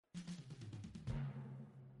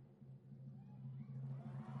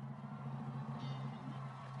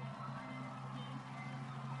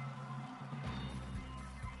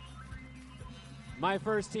My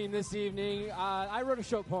first team this evening, I wrote a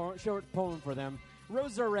short poem for them.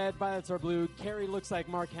 Roses are red, violets are blue. Kerry looks like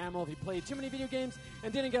Mark Hamill if he played too many video games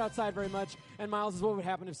and didn't get outside very much. And Miles is what would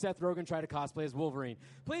happen if Seth Rogen tried to cosplay as Wolverine.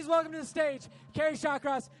 Please welcome to the stage, Kerry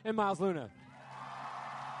Shawcross and Miles Luna.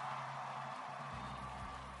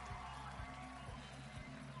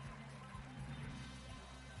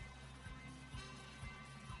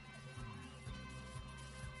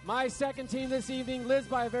 My second team this evening lives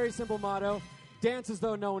by a very simple motto. Dance as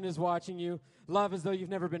though no one is watching you. Love as though you've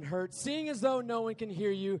never been hurt. Sing as though no one can hear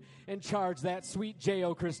you. And charge that sweet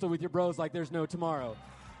J.O. crystal with your bros like there's no tomorrow.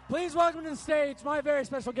 Please welcome to the stage my very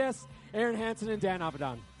special guests, Aaron Hansen and Dan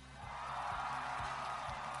Avedon.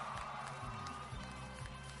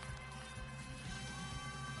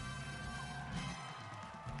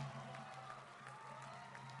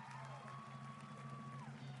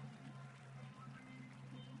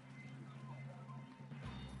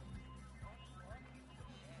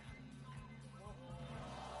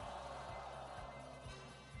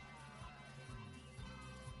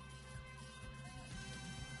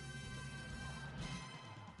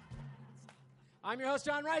 I'm your host,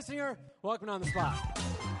 John Reisinger. Welcome to On the Spot.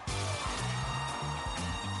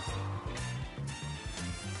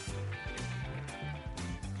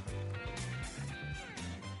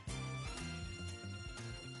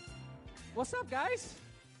 What's up, guys?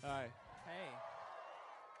 Hi. Hey.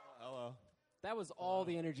 Hello. That was all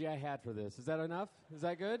the energy I had for this. Is that enough? Is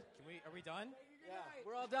that good? Are we done? Yeah,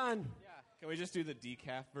 we're all done. Yeah. Can we just do the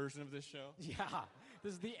decaf version of this show? Yeah,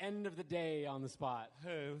 this is the end of the day on the spot.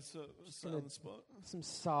 Hey, what's on the spot? Some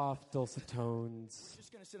soft, dulcet tones.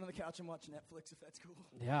 Just gonna sit on the couch and watch Netflix if that's cool.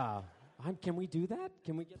 Yeah. Can we do that?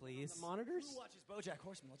 Can we get Please? the monitors? Who watches BoJack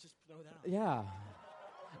Horseman? Let's just throw that out. Yeah.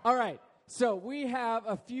 All right. So we have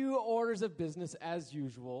a few orders of business as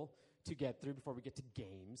usual to get through before we get to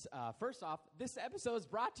games. First off, this episode is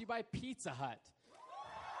brought to you by Pizza Hut.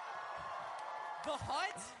 The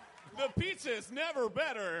Hut? The pizza's never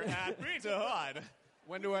better at Pizza Hut.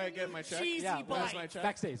 When do I get my check? Cheesy Yeah, Where's bite. my check?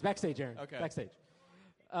 Backstage, Aaron. Okay. Backstage.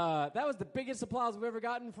 That was the biggest applause we've ever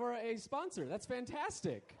gotten for a sponsor. That's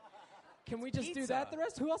fantastic. Can we just do Pizza. that the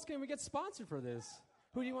rest? Who else can we get sponsored for this?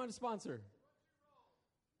 Who do you want to sponsor?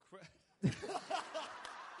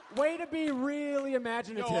 Way to be really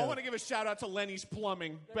imaginative. Yo, I want to give a shout out to Lenny's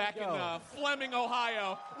Plumbing back in go. Fleming,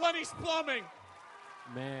 Ohio. Lenny's Plumbing,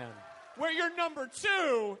 Man. where your number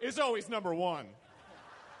 2 is always number 1.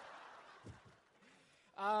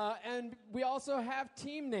 And we also have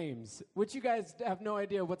team names, which you guys have no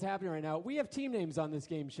idea what's happening right now. We have team names on this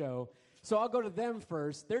game show, so I'll go to them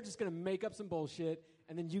first. They're just going to make up some bullshit,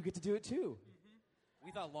 and then you get to do it too.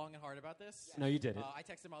 We thought long and hard about this. No, you didn't. I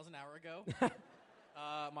texted Miles an hour ago.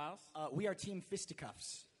 Miles? We are Team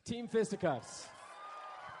Fisticuffs. Team Fisticuffs.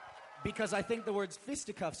 Because I think the word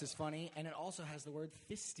fisticuffs is funny, and it also has the word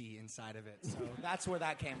fisty inside of it. So that's where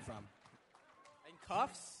that came from. And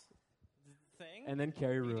cuffs? The thing? And then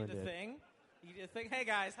Kerry You ruined did the it. thing? You did the thing? Hey,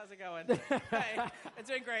 guys, how's it going? Hey, it's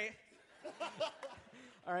doing great.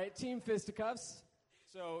 All right, Team Fisticuffs.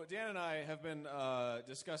 So Dan and I have been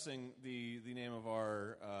discussing the name of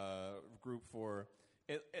our group for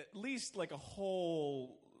at least like a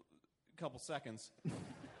whole couple seconds,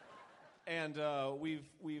 and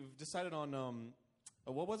we've decided on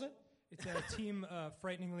what was it? It's a team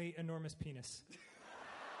frighteningly enormous penis.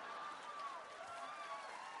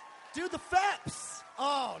 Dude, the Feps!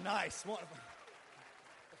 Oh, nice.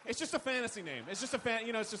 It's just a fantasy name. It's just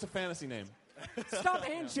it's just a fantasy name. Stop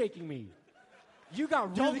handshaking me. You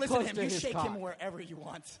got Don't really listen close to him. to You his shake cock. him wherever you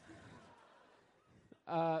want.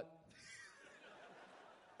 All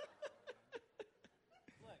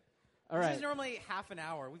This right. is normally half an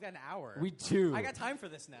hour. We've got an hour. We do. I got time for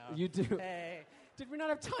this now. You do. Hey. Did we not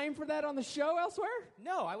have time for that on the show elsewhere?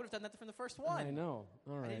 No, I would have done that from the first one. I know.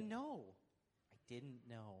 All right. I didn't know. Get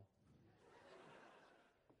off.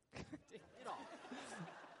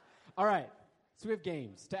 All right. So we have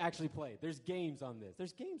games to actually play. There's games on this.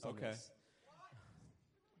 There's games on Okay. this.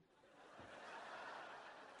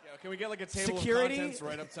 Yeah, can we get like a table Security? of contents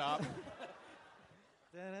right up top?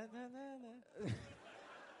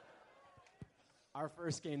 Our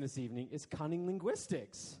first game this evening is Cunning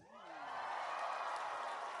Linguistics.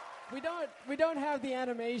 We don't have the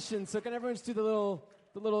animation, so can everyone just do the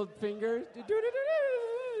little finger?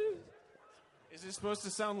 Is it supposed to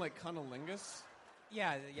sound like cunnilingus?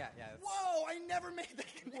 Yeah. Whoa, I never made that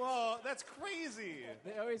connection. Whoa, that's crazy.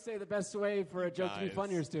 They always say the best way for a joke to be Guys.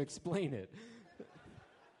 funnier is to explain it.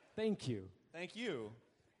 Thank you. Thank you.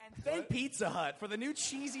 And thank Pizza Hut for the new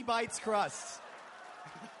Cheesy Bites crust.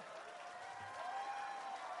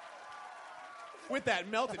 With that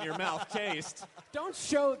melt in your mouth taste. Don't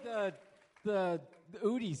show the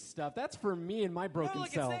Udi stuff. That's for me and my broken No,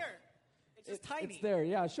 look, self. it's there. It's just tiny. It's there,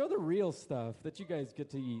 yeah. Show the real stuff that you guys get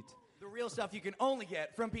to eat. The real stuff you can only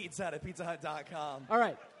get from Pizza Hut at pizzahut.com. All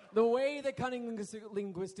right. The way that cunning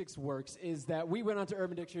linguistics works is that we went onto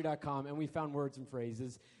urbandictionary.com and we found words and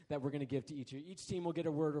phrases that we're going to give to each of you. Each team will get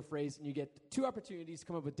a word or phrase, and you get 2 opportunities to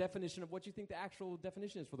come up with a definition of what you think the actual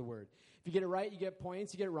definition is for the word. If you get it right, you get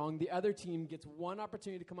points. You get it wrong, the other team gets 1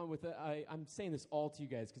 opportunity to come up with it. I'm saying this all to you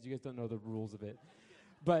guys because you guys don't know the rules of it.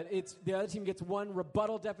 But it's the other team gets 1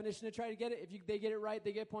 rebuttal definition to try to get it. If they get it right,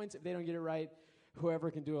 they get points. If they don't get it right,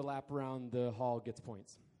 whoever can do a lap around the hall gets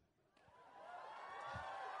points.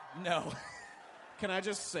 No. Can I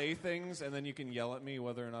just say things and then you can yell at me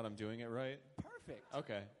whether or not I'm doing it right? Perfect.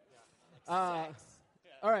 Okay. All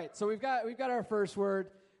right, so we've got our first word.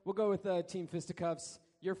 We'll go with Team Fisticuffs.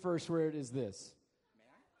 Your first word is this.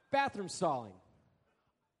 Bathroom stalling.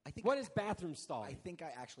 What is bathroom stalling? I think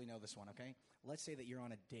I actually know this one, okay? Let's say that you're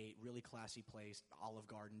on a date, really classy place, Olive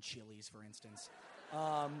Garden, Chili's, for instance.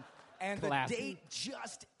 And Classy. the date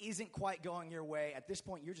just isn't quite going your way. At this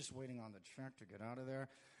point, you're just waiting on the check to get out of there.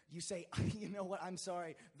 You say, you know what, I'm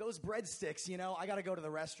sorry, those breadsticks, I got to go to the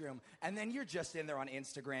restroom. And then you're just in there on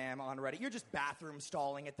Instagram, on Reddit. You're just bathroom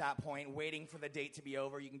stalling at that point, waiting for the date to be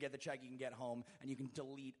over. You can get the check, you can get home, and you can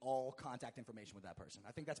delete all contact information with that person.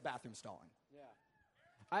 I think that's bathroom stalling.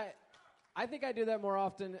 Yeah. I think I do that more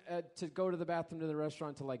often to go to the bathroom to the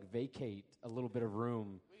restaurant to like vacate a little bit of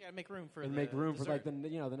room. We gotta make room for and the make room dessert. for like the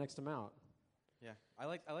next amount. Yeah, I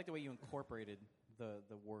like the way you incorporated the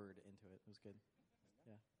word into it. It was good.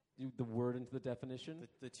 Yeah, The word into the definition.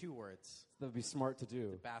 the 2 words. That would be smart to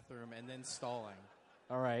do. Bathroom and then stalling.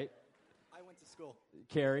 All right, I went to school.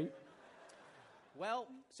 Carrie. Well,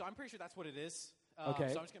 so I'm pretty sure that's what it is.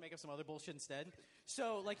 Okay. So I'm just gonna make up some other bullshit instead.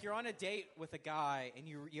 So like you're on a date with a guy and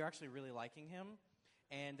you're actually really liking him,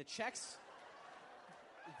 and the checks.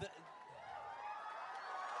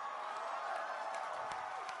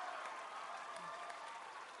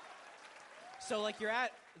 So like you're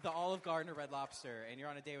at the Olive Garden or Red Lobster and you're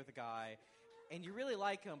on a date with a guy, and you really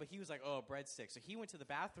like him, but he was like, oh, breadstick. So he went to the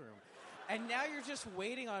bathroom. And now you're just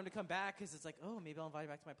waiting on him to come back because it's like, oh, maybe I'll invite him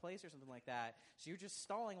back to my place or something like that. So you're just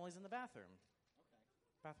stalling while he's in the bathroom.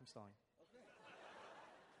 Okay. Bathroom stalling.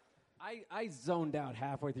 I zoned out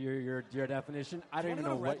halfway through your definition. I don't even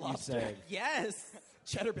know what you said. Yes.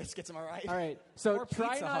 Cheddar biscuits, am I right? All right, so Or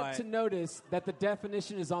try Pizza not Hut. to notice that the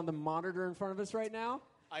definition is on the monitor in front of us right now.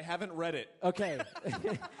 I haven't read it. Okay.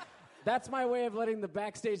 That's my way of letting the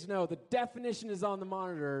backstage know. The definition is on the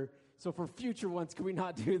monitor, so for future ones, can we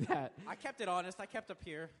not do that? I kept it honest. I kept up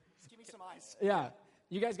here. Just give me some ice. Yeah.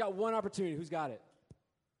 You guys got 1 opportunity. Who's got it?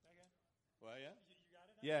 Well, yeah.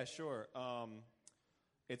 Yeah, sure.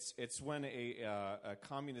 It's when a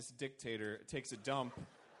communist dictator takes a dump.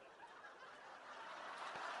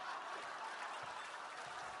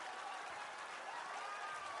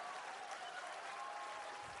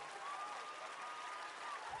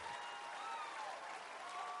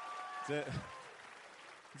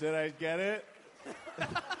 Did I get it?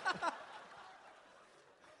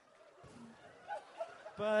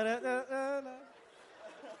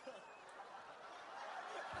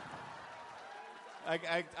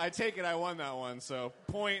 I take it I won that one, so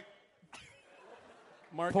point.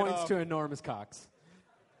 Mark Points it off. to enormous cocks.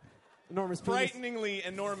 Enormous penis. Frighteningly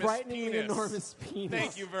enormous Frighteningly penis. enormous penis.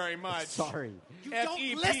 Thank you very much. Sorry. You don't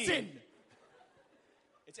FEP. listen!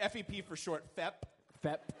 It's FEP for short. FEP.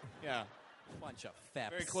 FEP. Yeah. Bunch of feps.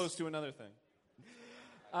 Very close to another thing.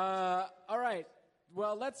 All right.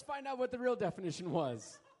 Well, let's find out what the real definition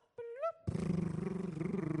was.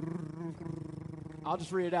 I'll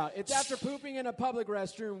just read it out. It's after pooping in a public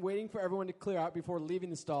restroom, waiting for everyone to clear out before leaving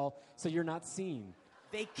the stall so you're not seen.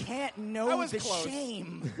 They can't That know was the close.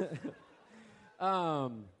 shame.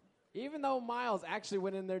 Even though Miles actually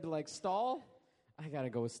went in there to like stall, I gotta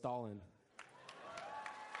go with stalling.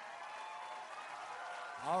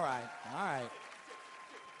 All right. All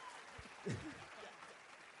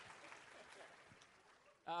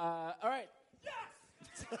right.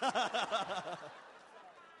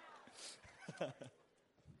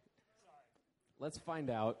 Let's find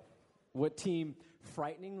out what team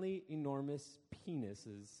frighteningly enormous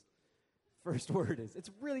penis's first word is. It's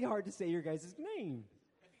really hard to say your guys' name.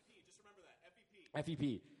 FEP. Just remember that.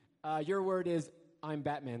 FEP. FEP. Your word is I'm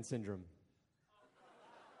Batman syndrome.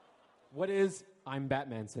 What is I'm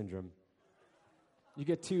Batman syndrome? You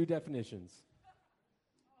get 2 definitions.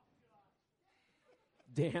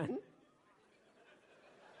 Dan?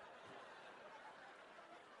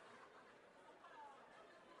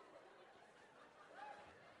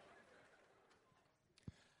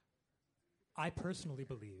 I personally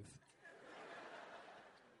believe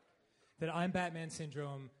that I'm Batman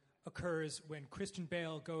syndrome occurs when Christian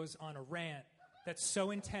Bale goes on a rant that's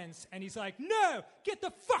so intense, and he's like, "No, get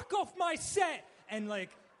the fuck off my set!" And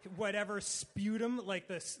like whatever sputum, like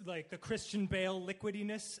the Christian Bale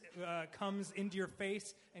liquidiness, comes into your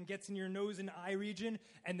face and gets in your nose and eye region,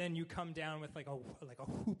 and then you come down with like a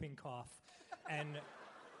whooping cough,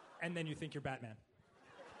 and then you think you're Batman.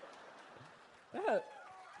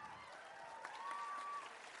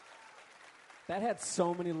 That had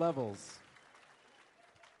so many levels.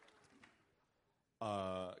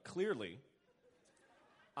 Clearly,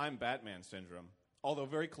 I'm Batman syndrome, although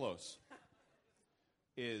very close,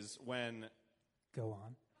 is when... Go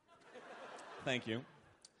on. Thank you.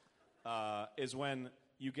 Is when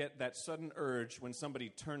you get that sudden urge when somebody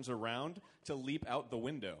turns around to leap out the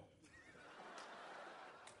window.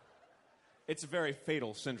 It's a very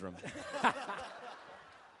fatal syndrome.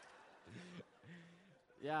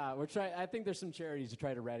 Yeah, I think there's some charities to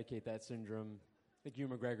try to eradicate that syndrome. I think Hugh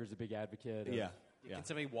McGregor's a big advocate of Can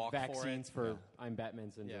somebody walk vaccines for it? I'm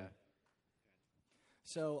Batman syndrome. Yeah.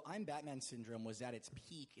 So, I'm Batman syndrome was at its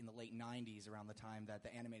peak in the late 90s, around the time that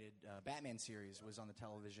the animated Batman series was on the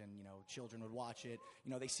television. You know, children would watch it.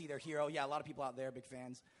 You know, they see their hero. Yeah, a lot of people out there, big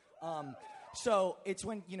fans. So, it's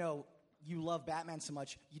when, you know, you love Batman so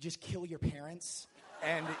much, you just kill your parents.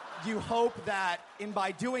 And you hope that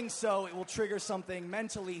by doing so, it will trigger something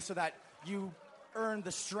mentally so that you earn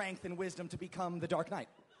the strength and wisdom to become the Dark Knight.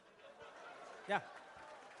 Yeah.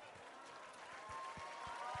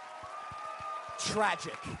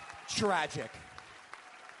 Tragic.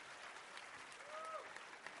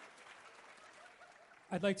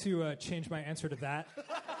 I'd like to change my answer to that.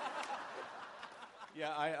 Yeah,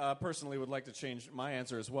 I personally would like to change my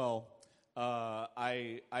answer as well.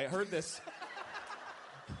 I heard this...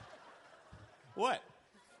 What?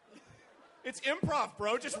 It's improv,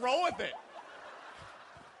 bro. Just roll with it.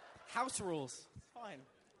 House rules. It's fine.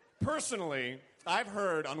 Personally, I've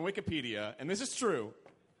heard on Wikipedia, and this is true,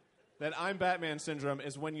 that I'm Batman syndrome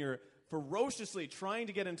is when you're ferociously trying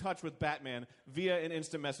to get in touch with Batman via an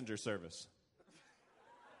instant messenger service.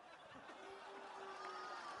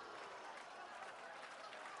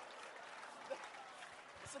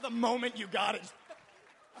 So the moment you got it.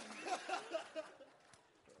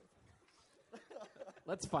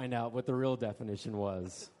 Let's find out what the real definition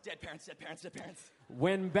was. Dead parents.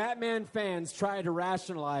 When Batman fans try to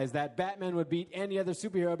rationalize that Batman would beat any other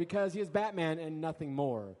superhero because he is Batman and nothing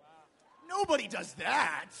more. Wow. Nobody does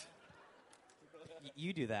that.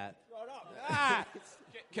 You do that.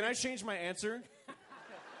 Can I change my answer?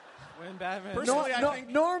 When Batman... Personally, I think...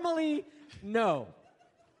 Normally, no.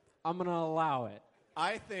 I'm going to allow it.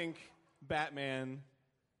 I think Batman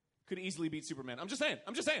could easily beat Superman. I'm just saying.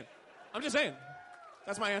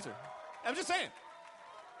 That's my answer. I'm just saying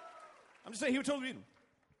he would totally beat him.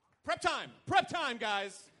 Prep time,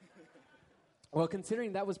 guys. Well,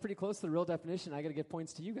 considering that was pretty close to the real definition, I got to give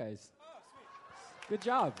points to you guys. Oh, sweet. Good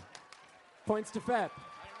job. Points to Fep.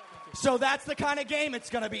 So that's the kind of game it's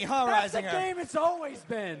going to be, huh, That's Risinger? the game it's always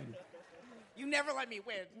been. You never let me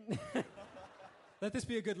win. Let this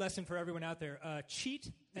be a good lesson for everyone out there.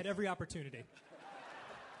 Cheat at every opportunity.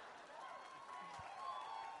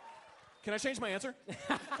 Can I change my answer?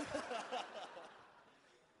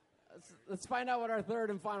 Let's find out what our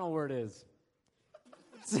third and final word is.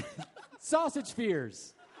 Sausage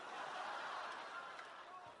fears.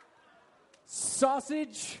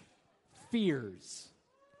 Sausage fears.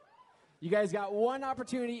 You guys got one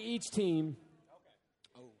opportunity each team.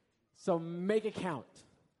 Okay. So make it count.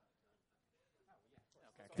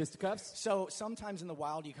 Fisticuffs? So sometimes in the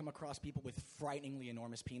wild you come across people with frighteningly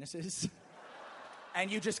enormous penises. And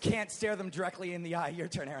you just can't stare them directly in the eye. Your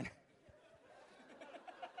turn, Aaron.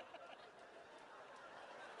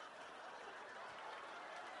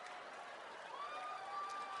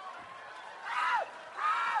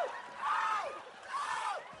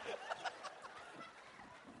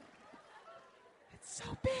 It's so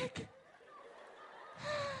big.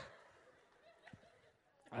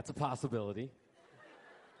 That's a possibility.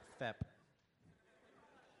 Fep.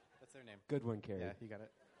 That's their name. Good one, Kerry. Yeah, you got it.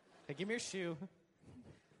 Hey, give me your shoe.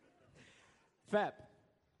 Fep.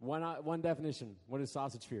 One definition. What is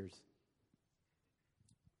sausage fears?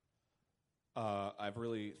 I've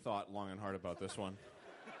really thought long and hard about this one.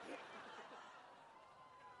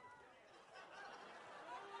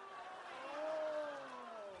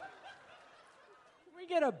 Can we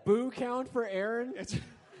get a boo count for Aaron? It's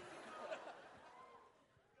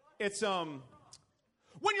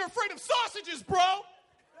when you're afraid of sausages, bro.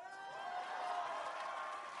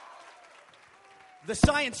 The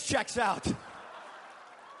science checks out.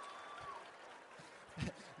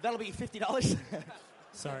 That'll be $50.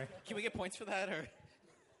 Sorry. Can we get points for that? Or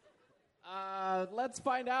Let's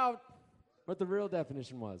find out what the real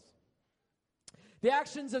definition was. The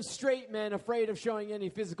actions of straight men afraid of showing any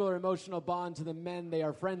physical or emotional bond to the men they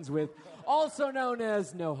are friends with, also known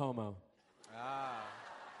as no homo.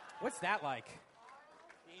 what's that like?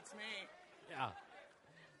 Beats me. Yeah.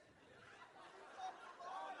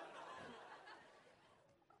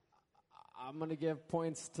 I'm going to give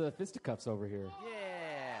points to fisticuffs over here.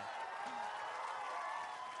 Yeah.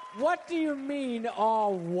 What do you mean,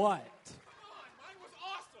 all what? Come on, mine was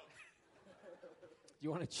awesome. Do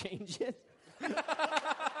you want to change it?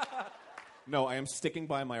 No, I am sticking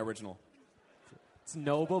by my original. It's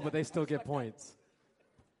noble, but they still get points.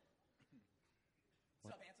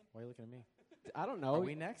 Why are you looking at me? I don't know. Are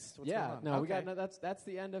we next? What's yeah, going on? no, Okay. we got no, that's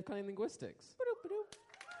the end of Cunning Linguistics.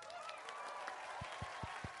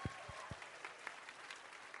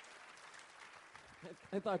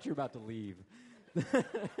 I thought you were about to leave.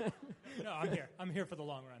 No, I'm here. I'm here for the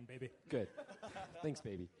long run, baby. Good. Thanks,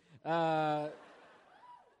 baby.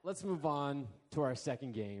 Let's move on to our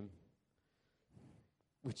second game,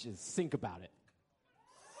 which is Think About It.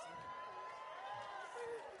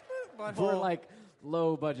 We're like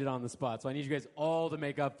low budget on the spot, so I need you guys all to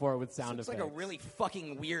make up for it with sound It's effects. like a really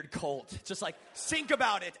fucking weird cult. Just like, think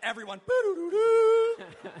about it, everyone. Boo-doo-doo-doo.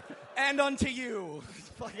 And unto you.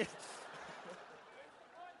 Fucking-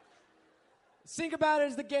 Think About It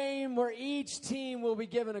is the game where each team will be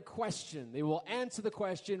given a question. They will answer the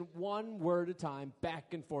question one word at a time,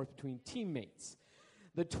 back and forth between teammates.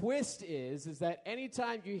 The twist is that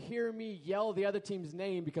anytime you hear me yell the other team's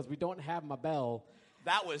name because we don't have my bell,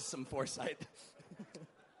 That was some foresight.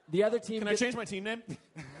 the other team Can I change my team name?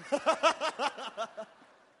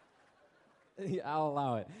 Yeah, I'll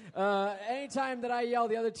allow it. Anytime that I yell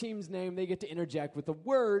the other team's name, they get to interject with a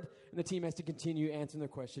word, and the team has to continue answering the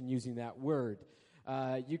question using that word.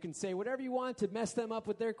 You can say whatever you want to mess them up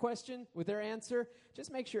with their question, with their answer.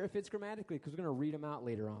 Just make sure it fits grammatically, because we're going to read them out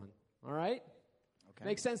later on. All right? Okay.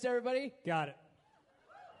 Make sense to everybody? Got it.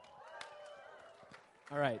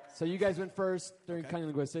 All right. So you guys went first during Cunning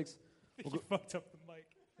Linguistics. You fucked up the mic.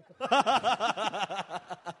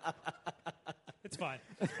 It's fine.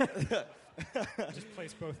 Just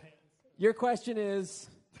place both hands. Your question is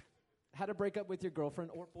how to break up with your girlfriend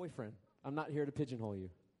or boyfriend. I'm not here to pigeonhole you.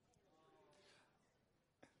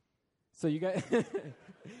 So you guys,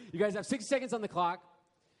 you guys have 60 seconds on the clock.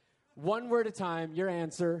 One word at a time. Your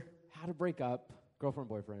answer. How to break up. Girlfriend,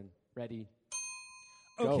 boyfriend. Ready.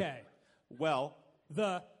 Go. Okay. Well,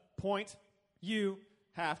 The point you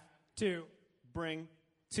have to bring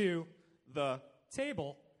to the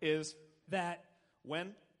table is that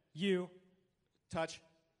when you touch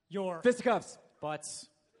your Fisticuffs. Butts.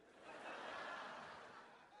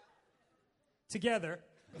 together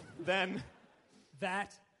then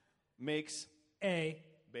that makes a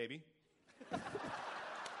baby.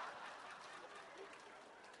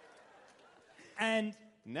 and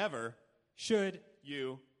Never should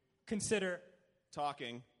you consider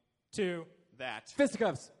talking to that.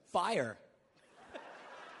 Fisticuffs. Fire.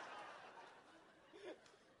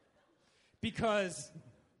 because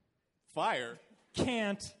Fire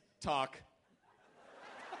can't talk.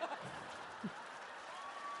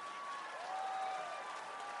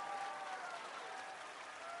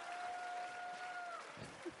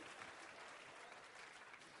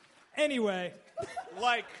 anyway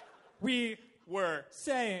Like we were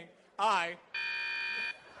saying I.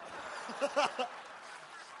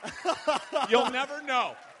 You'll never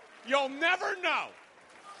know. You'll never know.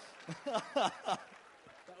 That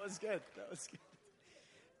was good. That was good.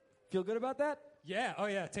 Feel good about that? yeah, oh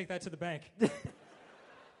yeah, take that to the bank. I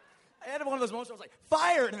had one of those moments where I was like,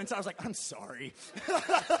 fire! And then I was like, I'm sorry.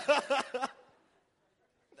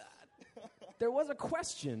 There was a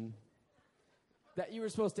question that you were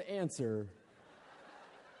supposed to answer.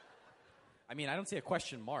 I mean, I don't see a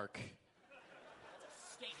question mark.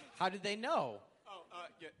 How did they know?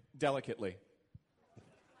 Yeah. Delicately.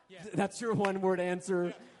 That's your one-word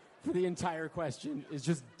answer for the entire question, is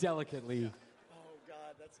just delicately. Oh,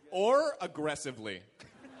 God, that's good. Or aggressively.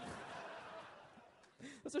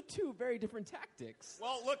 Those are two very different tactics.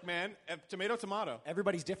 Well, look, man. Tomato, tomato.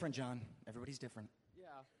 Everybody's different, John. Everybody's different.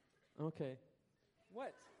 Yeah. Okay.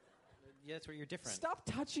 What? Yeah, that's where you're different. Stop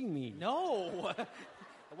touching me. No.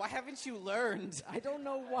 Why haven't you learned? I don't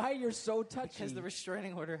know why you're so touchy. Because the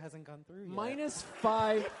restraining order hasn't gone through yet.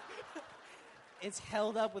 -5. It's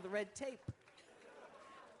held up with red tape.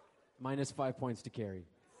 -5 points to carry.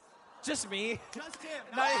 Just me? Just him.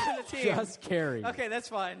 Not even the team. Just Kerry. Okay, that's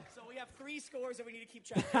fine. So we have 3 scores that we need to keep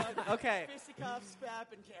track of. Okay. Fisticuffs,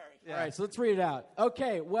 Fap, and Kerry. Yeah. All right, so let's read it out.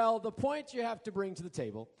 Okay, well, the point you have to bring to the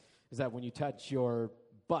table is that when you touch your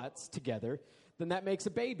butts together, then that makes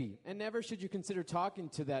a baby. And never should you consider talking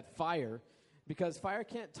to that fire, because fire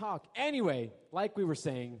can't talk. Anyway, like we were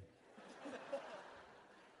saying.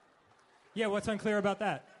 Yeah, what's unclear about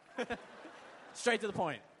that? Straight to the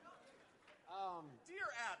point. Dear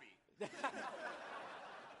Abby.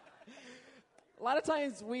 A lot of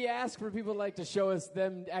times we ask for people like to show us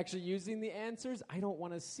them actually using the answers. I don't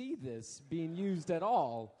want to see this being used at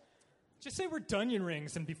all. Just say we're Dunyan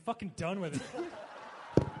rings and be fucking done with it.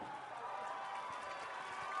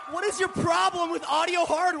 What is your problem with audio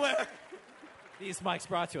hardware? These mics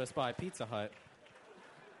brought to us by Pizza Hut.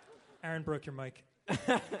 Aaron broke your mic.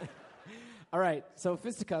 All right, so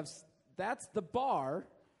fisticuffs, that's the bar.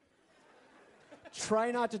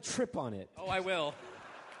 Try not to trip on it. Oh, I will.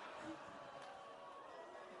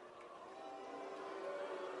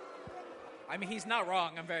 I mean, he's not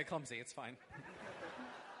wrong. I'm very clumsy. It's fine.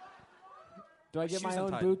 Do I get Shoes my own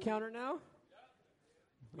untied. boo counter now?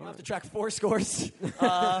 You'll have to track 4 scores.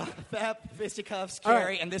 Fap, Fisticuffs, All Kerry,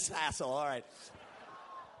 right. and this asshole. All right.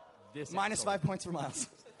 This Minus asshole. 5 points for Miles.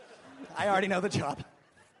 I already know the job.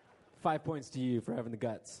 5 points to you for having the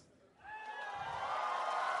guts.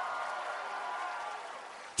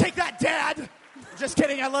 Take that, Dad! Just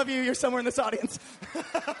kidding. I love you. You're somewhere in this audience.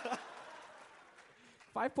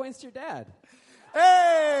 5 points to your dad.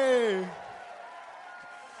 Hey!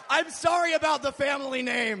 I'm sorry about the family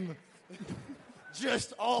name.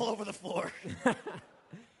 Just all over the floor.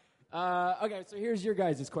 Okay, so here's your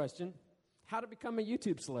guys' question. How to become a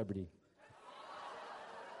YouTube celebrity?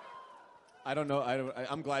 I don't know.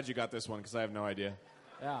 I'm glad you got this one because I have no idea.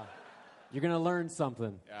 Yeah. You're going to learn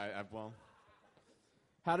something. Yeah, well,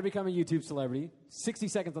 How to become a YouTube celebrity. 60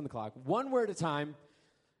 seconds on the clock. One word at a time.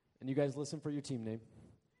 And you guys listen for your team name.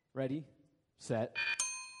 Ready, set.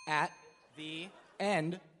 At The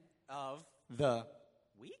end of the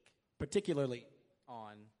week particularly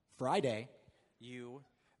on Friday, you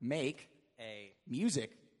make a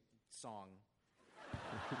music song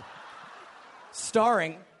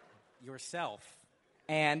starring yourself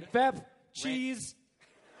and Feb, cheese.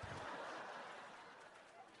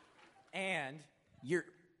 and your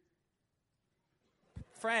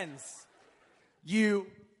friends. you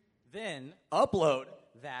Then upload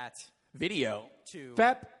that video to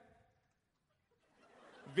Feb,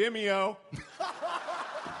 Vimeo.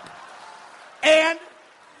 and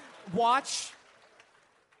watch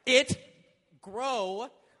it grow.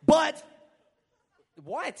 but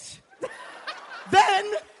What? then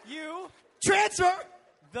You transfer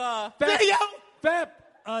the video Feb.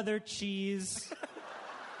 Other cheese.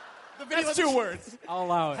 the video That's 2 words. I'll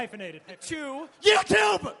allow it. Hyphenated. to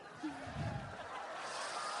YouTube.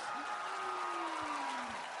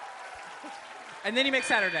 and then you make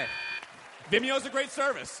Saturday. Vimeo's a great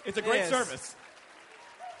service. It's a great is. service.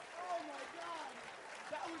 Oh my God,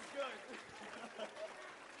 that was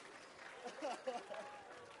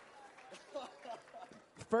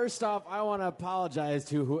good. First off, I want to apologize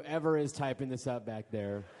to whoever is typing this up back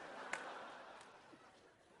there.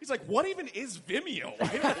 He's like, what even is Vimeo?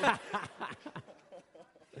 I don't-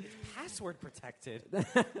 Password protected.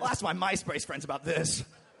 Well, ask my MySpace friends about this.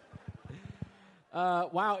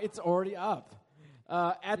 Wow, it's already up.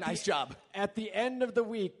 Nice job. At the end of the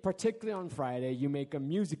week, particularly on Friday, you make a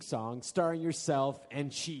music song starring yourself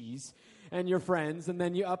and cheese and your friends, and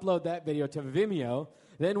then you upload that video to Vimeo.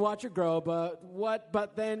 Then watch it grow,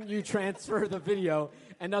 but then you transfer the video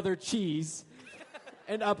and other cheese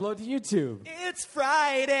and upload to YouTube. It's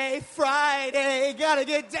Friday, Friday, gotta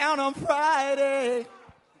get down on Friday.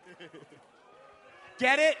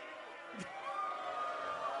 Get it?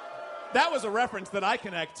 That was a reference that I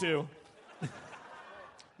connect to.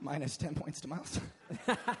 Minus 10 points to Miles.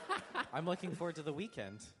 I'm looking forward to the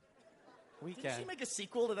weekend. Did she make a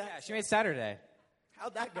sequel to that? Yeah, she made Saturday.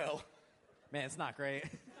 How'd that go? Man, it's not great.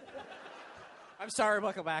 I'm sorry,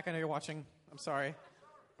 welcome back. I know you're watching. I'm sorry.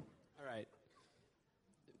 All right.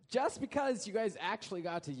 Just because you guys actually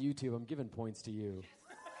got to YouTube, I'm giving points to you.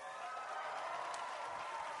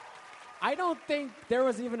 I don't think there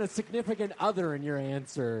was even a significant other in your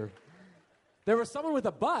answer. There was someone with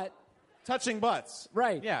a butt. Touching butts.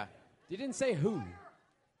 Right. Yeah. You didn't say who.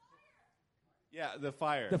 Yeah, the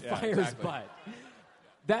fire. The Yeah, fire's exactly. butt.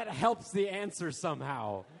 That helps the answer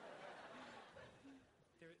somehow.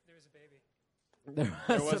 There was a baby.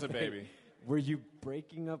 There was a baby. Were you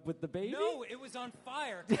breaking up with the baby? No, it was on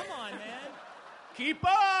fire. Come on, man. Keep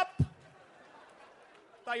up!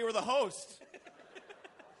 Thought you were the host.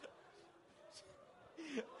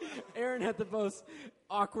 Aaron had the most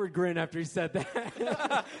awkward grin after he said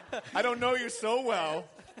that. I don't know you so well,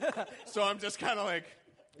 so I'm just kind of like,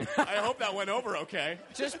 I hope that went over okay.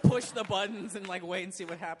 Just push the buttons and like wait and see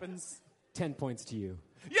what happens. 10 points to you.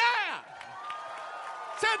 Yeah!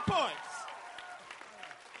 10 points!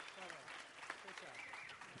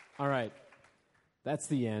 All right. That's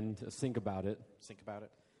the end. Let's think about it. Think about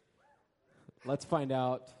it. Let's find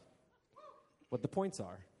out what the points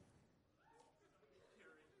are.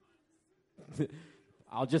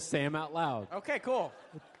 I'll just say them out loud. Okay, cool.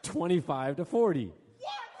 25 to 40.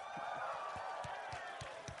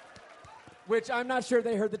 Which I'm not sure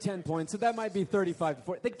they heard the 10 points, so that might be 35 to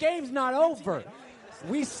 40. The game's not over.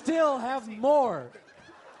 We still have more.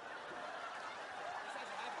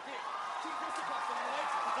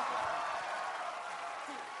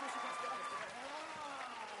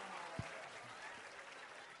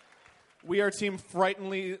 We are Team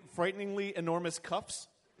Frighteningly Enormous Cuffs.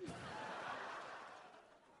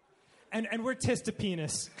 And we're Tista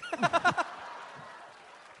Penis.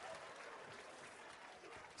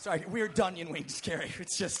 Sorry, we're Dunyan Wings, Kerry.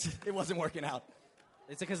 It's just, it wasn't working out.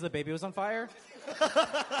 Is it because the baby was on fire?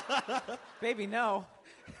 Baby, no.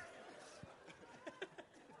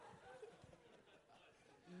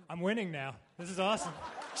 I'm winning now. This is awesome.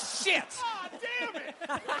 Shit! Ah, damn it!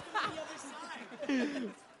 The other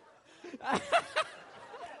side.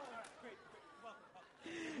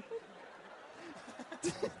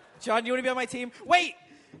 John, you want to be on my team? Wait!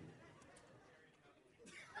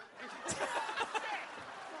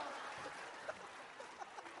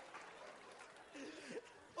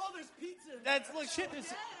 Oh, there's pizza. That's look shit.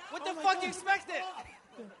 What the fuck do you expect it?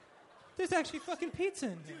 There's actually fucking pizza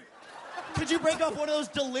in here. Could you break off one of those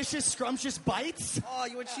delicious, scrumptious bites? Oh,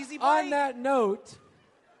 you want cheesy bite? On that note,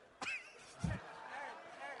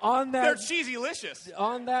 They're cheesy-licious.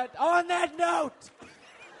 on that note,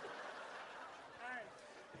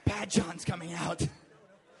 Bad John's coming out.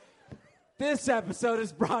 this episode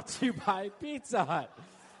is brought to you by Pizza Hut.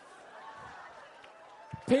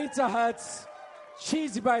 Pizza Hut's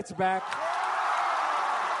Cheesy Bites are back.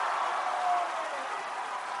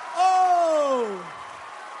 Oh!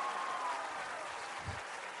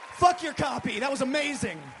 Fuck your copy. That was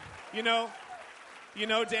amazing. You know,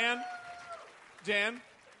 Dan,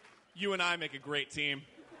 you and I make a great team.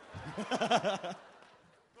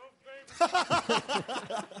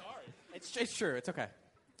 It's true. It's okay.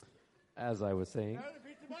 As I was saying,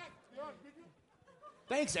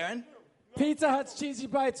 Thanks, Aaron. Pizza Hut's Cheesy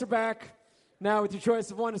Bites are back. Now with your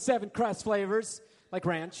choice of 1 to 7 crust flavors, like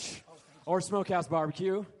ranch or smokehouse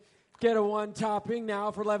barbecue. Get a one topping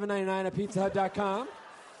now for $11.99 at pizzahut.com.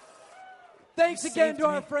 Thanks again to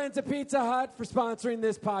our friends at Pizza Hut for sponsoring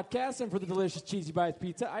this podcast and for the delicious Cheesy Bites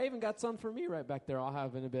pizza. I even got some for me right back there. I'll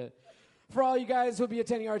have in a bit. For all you guys who will be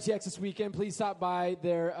attending RTX this weekend, please stop by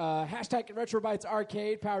their hashtag RetroBites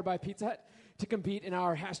Arcade, powered by Pizza Hut, to compete in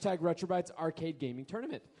our hashtag RetroBites Arcade Gaming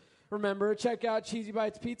Tournament. Remember, check out Cheesy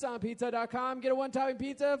Bites Pizza on pizza.com. Get a one-topping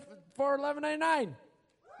pizza for $11.99.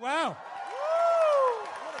 Wow.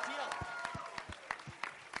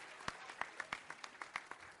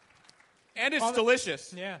 And it's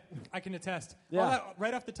delicious. Yeah, I can attest. Yeah. All that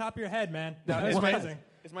right off the top of your head, man. That was amazing.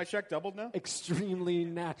 Is my check doubled now? Extremely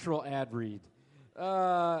natural ad read.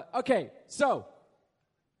 Okay, so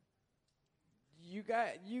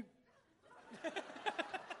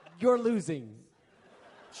you're losing.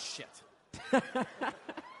 Shit.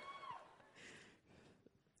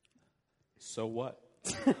 So what?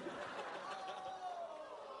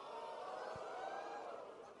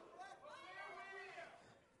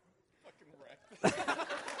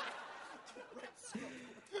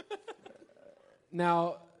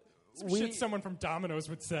 Now, Shit someone from Domino's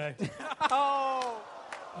would say. Oh.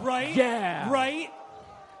 Right? Yeah. Right?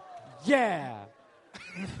 yeah.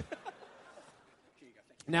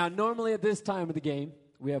 Now, normally at this time of the game,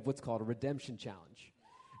 we have what's called a redemption challenge.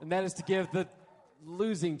 And that is to give the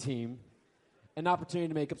losing team an opportunity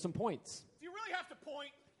to make up some points. Do you really have to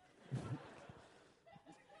point?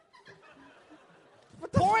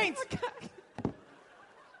 Points!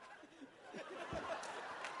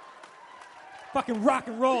 Fucking rock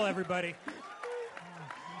and roll, everybody.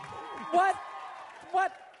 What?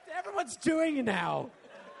 Everyone's doing it now.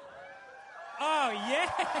 Oh, yeah.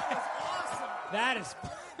 That is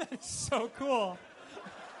so cool.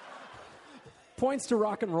 Points to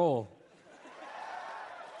rock and roll.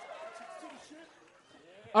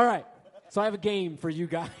 All right. So I have a game for you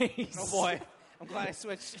guys. Oh, boy. I'm glad I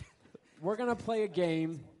switched. We're going to play a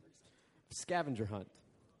game, Scavenger Hunt.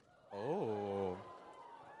 Oh.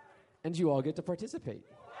 And you all get to participate.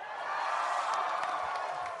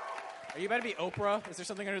 Are you about to be Oprah? Is there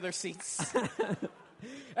something under their seats?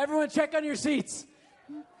 Everyone check on your seats.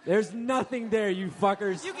 There's nothing there, you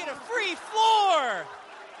fuckers. You get a free floor!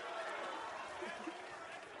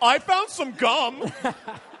 I found some gum.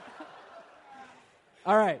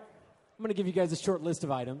 All right. I'm going to give you guys a short list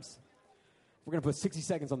of items. We're going to put 60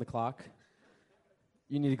 seconds on the clock.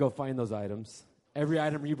 You need to go find those items. Every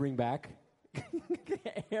item you bring back.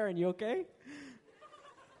 Aaron, you okay?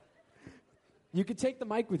 You could take the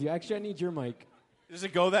mic with you. Actually, I need your mic. Does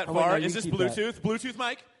it go that Oh, wait, far? no, you Is this keep Bluetooth? Bluetooth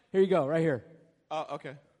mic? Here you go, right here. Oh,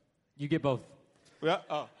 okay. You get both. Yeah.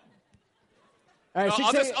 Oh. All right, No, 60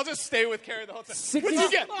 seconds. I'll just stay with Carrie the whole time. 60 What'd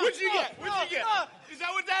you get? Oh, What'd you get? oh, What'd you get? oh. Is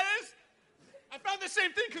that what that is? I found the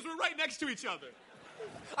same thing because we're right next to each other.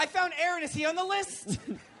 I found Aaron. Is he on the list?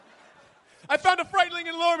 I found a frightening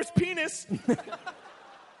and enormous penis.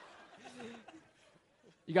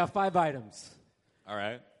 You got 5 items. All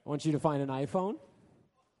right. I want you to find an iPhone.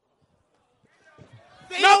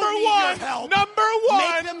 Number need one. your help. Number Make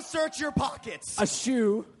one. them search your pockets. A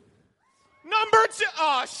shoe. Number 2.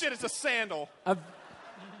 Oh, shit, it's a sandal.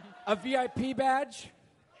 A VIP badge.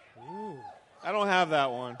 I don't have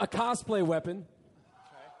that one. A cosplay weapon.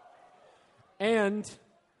 And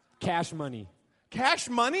cash money. Cash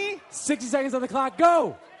money? 60 seconds on the clock.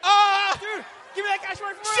 Go! Dude, give me that cash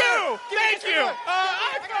money from Shoe! earlier. Give me Thank that you! cash money.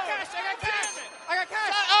 I got iPhone! cash. I got cash. I got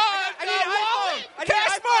cash. I need an wallet! iPhone. I need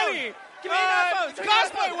Cash an iPhone. money! Give me an iPhone. Give me an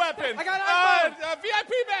Cosplay iPhone. weapon! I got an iPhone.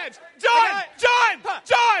 VIP badge! John!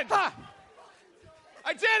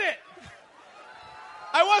 I did it!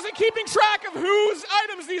 I wasn't keeping track of whose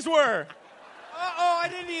items these were. Uh-oh, I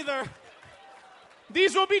didn't either.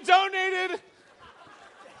 These will be donated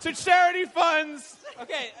to charity funds.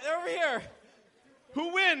 Okay, they're over here.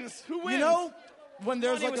 Who wins? Who wins? You know, when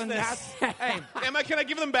there's Money like a was this. hey, Can I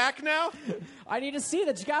give them back now? I need to see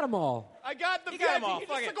that you got them all. I got the You got VIP. 'em all. He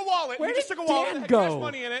Fuck just it. took a wallet. Where he just did took a wallet Dan that had go? cash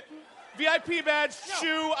money in it. VIP badge,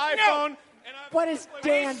 shoe, iPhone. And What is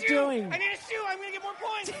Dan doing? I need a shoe. I'm going to get more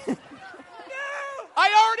points. No! I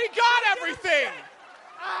already got everything.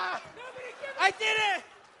 I did it!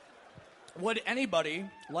 would anybody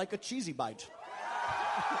like a cheesy bite?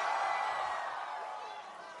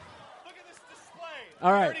 Look at this display.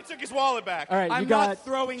 All right. He already took his wallet back. All right, I'm you got not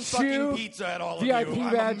throwing shoe, fucking pizza at all of VIP you. I'm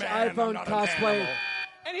a badge, man, I'm iPhone, not an cosplay. animal.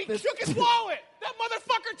 And he took his wallet. That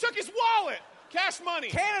motherfucker took his wallet. Cash money.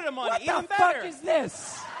 Canada money, What even the better. fuck is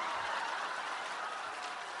this?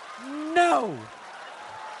 No.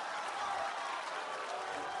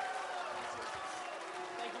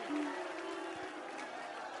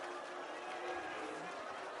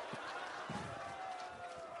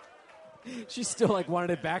 She still like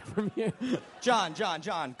wanted it back from you. John,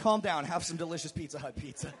 calm down. Have some delicious Pizza Hut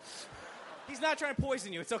pizza. He's not trying to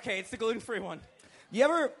poison you. It's okay. It's the gluten-free one. You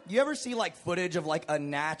ever see like footage of like a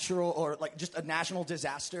natural or like just a national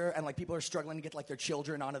disaster and like people are struggling to get like their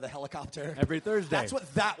children onto the helicopter? Every Thursday. That's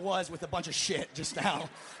what that was with a bunch of shit just now.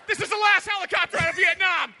 This is the last helicopter out of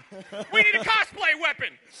Vietnam. We need a cosplay weapon.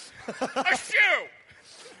 A shoe.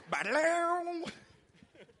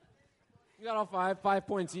 You got all 5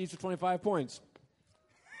 points each for 25 points.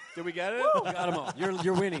 Did we get it? Got them all.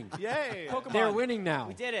 You're winning. Yay. Pokemon. They're winning now.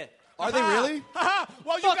 We did it. Are they really?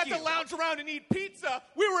 While you Fuck got you. to lounge around and eat pizza,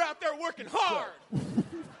 we were out there working hard.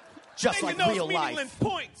 Just Making like those real meaningless life.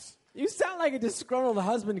 points. You sound like a disgruntled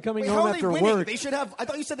husband coming Wait, home how are they after winning? work. They should have. I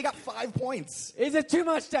thought you said they got 5 points. Is it too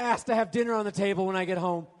much to ask to have dinner on the table when I get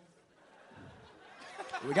home?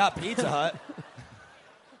 We got Pizza Hut.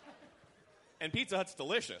 And Pizza Hut's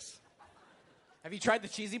delicious. Have you tried the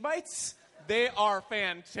cheesy bites? They are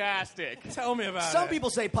fantastic. Tell me about Some people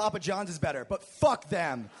say Papa John's is better, but fuck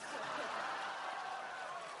them.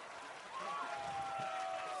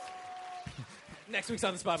 Next week's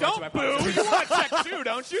on the spot. Don't boo. You want to check too,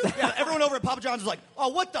 don't you? Yeah, everyone over at Papa John's is like, oh,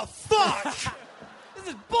 what the fuck? This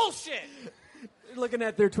is bullshit. They're looking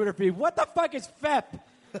at their Twitter feed. What the fuck is FEP?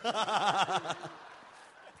 I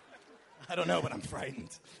don't know, but I'm frightened.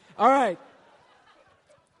 All right.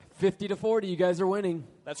 50-40, you guys are winning.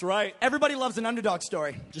 That's right. Everybody loves an underdog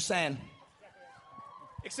story. Just saying.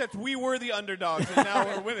 Except we were the underdogs, and now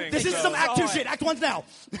we're winning. This is so- some Act 2 shit. Act 1's now.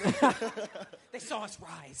 They saw us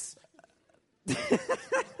rise.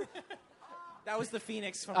 That was the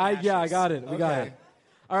Phoenix from Yeah, I Ashes. got it. We got Okay. it.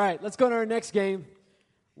 All right, let's go to our next game,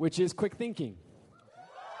 which is quick thinking.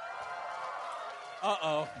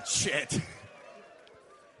 Uh-oh. Shit.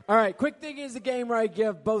 All right, quick thinking is a game where I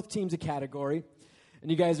give both teams a category,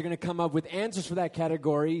 and you guys are going to come up with answers for that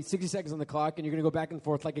category, 60 seconds on the clock, and you're going to go back and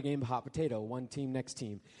forth like a game of hot potato, one team, next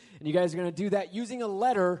team. And you guys are going to do that using a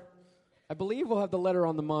letter. I believe we'll have the letter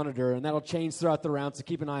on the monitor, and that'll change throughout the round, so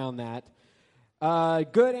keep an eye on that.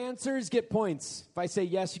 Good answers get points. If I say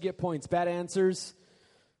yes, you get points. Bad answers,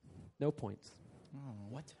 no points.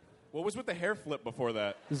 What? What was with the hair flip before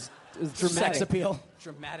that? It was dramatic. Sex appeal.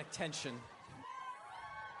 Dramatic tension.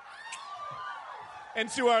 And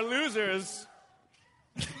to our losers,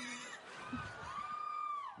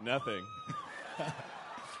 nothing.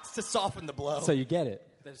 It's to soften the blow. So you get it.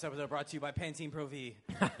 This episode brought to you by Pantene Pro V.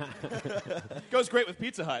 Goes great with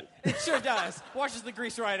Pizza Hut. It sure does. Washes the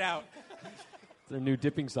grease right out. It's their new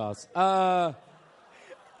dipping sauce.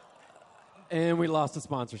 And we lost a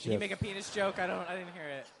sponsorship. Can you make a penis joke? I didn't hear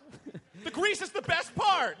it. The grease is the best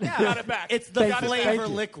part. Yeah. Got it back. It's the Thank you. flavor Thank you.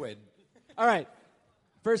 liquid. All right.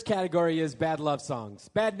 First category is bad love songs.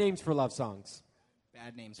 Bad names for love songs.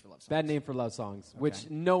 Bad names for love songs. Bad name for love songs, which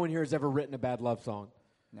no one here has ever written a bad love song.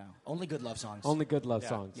 No. Only good love songs. Only good love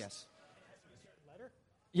songs. Yes.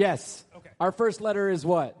 Yes. Okay. Our first letter is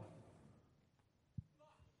what?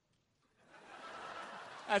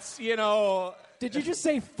 That's, Did you just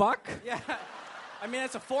say fuck? Yeah. I mean,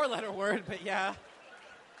 that's a 4-letter word, but yeah.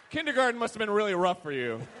 kindergarten must have been really rough for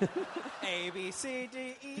you. A, B, C,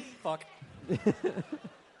 D, E. Fuck.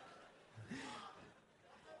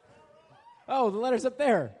 Oh, the letter's up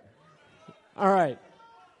there. All right.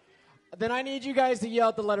 Then I need you guys to yell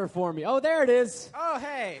out the letter for me. Oh, there it is. Oh,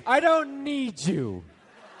 hey. I don't need you.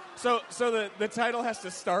 So the title has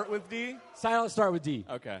to start with D? Silent start with D.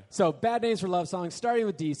 Okay. So, bad names for love songs, starting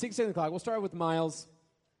with D. 6 o'clock. We'll start with Miles.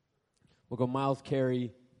 We'll go Miles,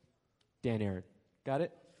 Kerry, Dan, Aaron. Got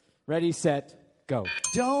it? Ready, set, go.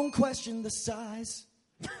 Don't question the size.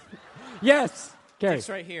 Yes. Kerry. It's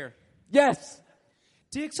right here. Yes.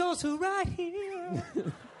 Dick's also right here.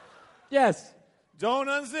 Yes. Don't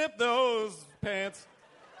unzip those pants.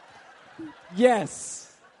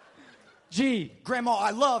 Yes. G. Grandma,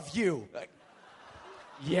 I love you.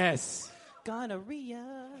 Yes.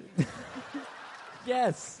 Gonorrhea.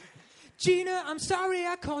 Yes. Gina, I'm sorry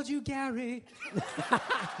I called you Gary.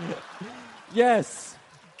 Yes.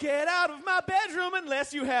 Get out of my bedroom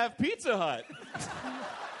unless you have Pizza Hut.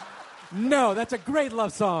 No, that's a great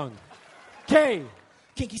love song. K.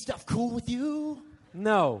 Kinky stuff cool with you?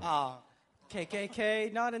 No.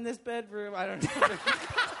 KKK, not in this bedroom. I don't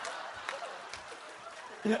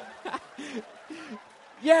know.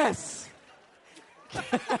 Yes.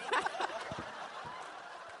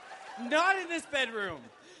 Not in this bedroom.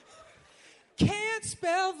 Can't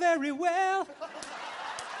spell very well.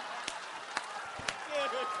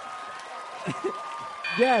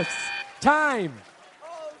 Yes. Time.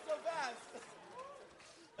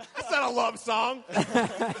 That's not a love song.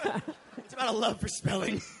 It's about a love for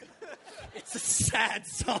spelling. It's a sad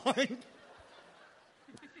song.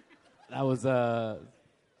 That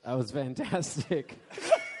was fantastic.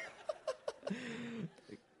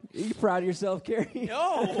 Are you proud of yourself, Kerry?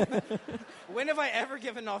 No. When have I ever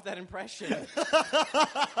given off that impression? That's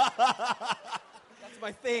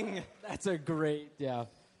my thing. That's a great, yeah.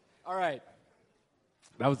 All right.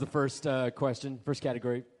 That was the first question, first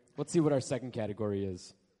category. Let's see what our second category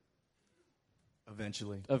is.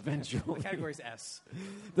 Eventually. Eventually. The category's S.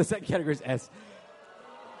 The second category is S.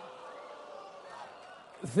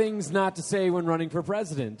 Things not to say when running for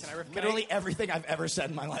president. Literally everything I've ever said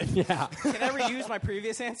in my life. Yeah. Can I reuse my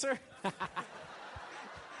previous answer?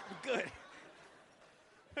 Good.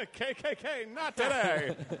 KKK, not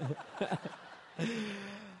today.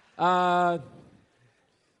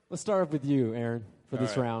 Let's start off with you, Aaron, for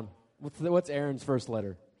this right. round. What's Aaron's first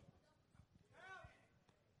letter?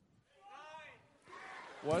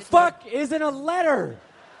 What's Fuck isn't a letter.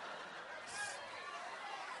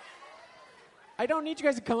 I don't need you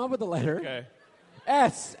guys to come up with a letter. Okay.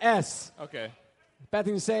 S. Okay. Bad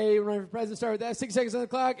thing to say, running for president, start with that. 6 seconds on the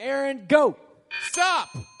clock. Aaron, go. Stop!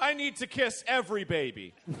 I need to kiss every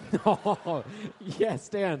baby. Oh, yes,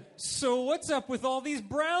 Dan. So what's up with all these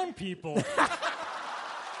brown people?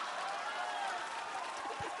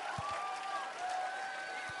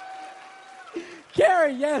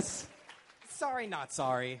 Kerry, yes. Sorry, not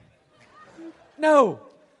sorry. No.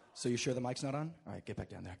 So you sure the mic's not on? All right, get back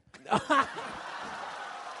down there.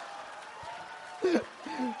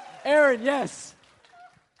 Aaron, yes.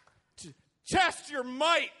 Test your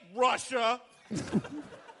might, Russia.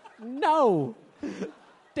 No.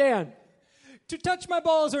 Dan. To touch my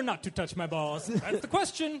balls or not to touch my balls? That's the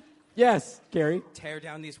question. Yes, Kerry. Tear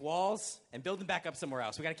down these walls and build them back up somewhere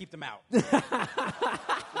else. We got to keep them out.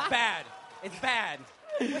 Bad. It's bad.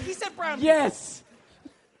 Well, he said brown. Yes.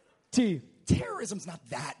 T. Terrorism's not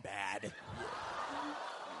that bad.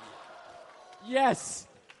 Yes.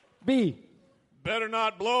 B. Better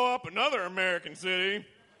not blow up another American city.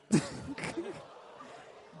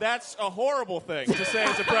 That's a horrible thing to say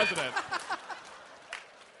as a president.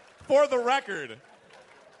 for the record.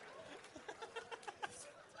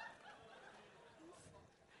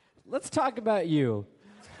 Let's talk about you.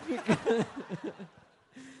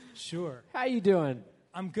 Sure. How you doing?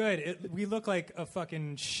 I'm good. We look like a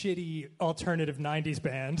fucking shitty alternative 90s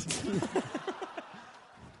band.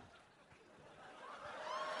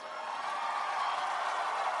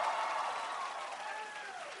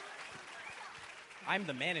 I'm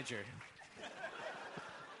the manager.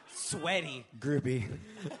 Sweaty. Groupie.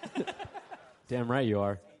 Damn right you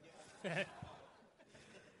are.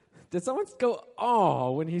 Did someone go,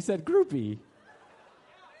 oh, when he said groupie?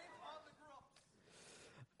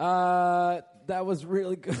 That was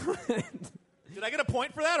really good. Did I get a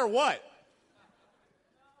point for that or what?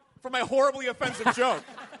 For my horribly offensive joke.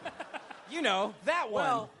 You know, that one.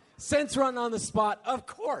 Well, since run on the spot, of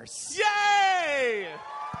course. Yay!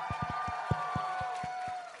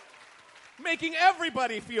 Making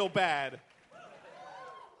everybody feel bad.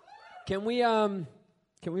 Can we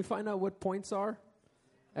find out what points are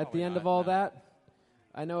at the end of not, all no. that?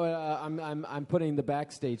 I know I'm putting the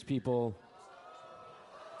backstage people.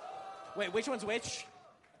 Wait, which one's which?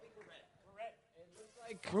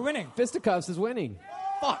 We're winning. Fisticuffs is winning.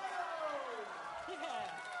 Fuck.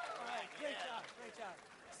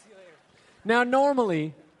 Now,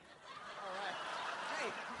 normally,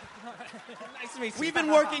 Nice to meet you. We've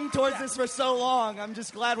been working towards this for so long. I'm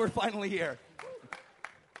just glad we're finally here.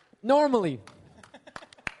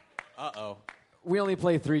 Uh-oh. we only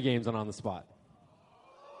play 3 games on the spot.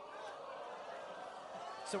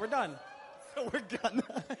 So we're done. We're done.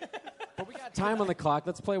 But we got time on the clock.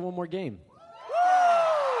 Let's play one more game.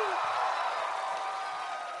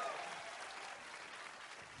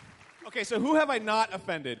 Okay, so who have I not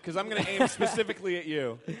offended? Because I'm going to aim specifically at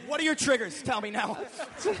you. What are your triggers? Tell me now.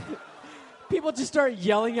 People just start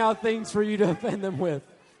yelling out things for you to offend them with.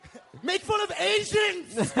 Make fun of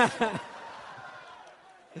Asians!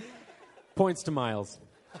 Points to Miles.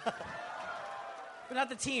 But not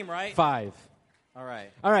the team, right? 5. All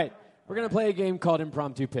right. All right, we're going to play a game called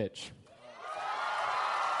Impromptu Pitch.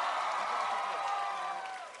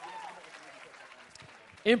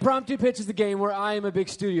 Impromptu Pitch is the game where I am a big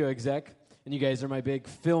studio exec, and you guys are my big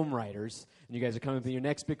film writers, and you guys are coming up with your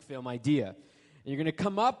next big film idea. And you're going to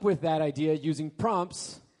come up with that idea using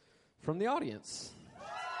prompts from the audience.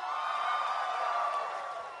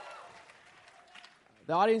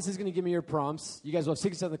 The audience is going to give me your prompts. You guys will have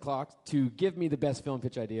 6 seconds on the clock to give me the best film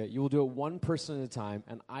pitch idea. You will do it one person at a time,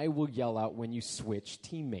 and I will yell out when you switch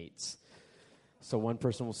teammates. So one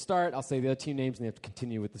person will start, I'll say the other team names, and they have to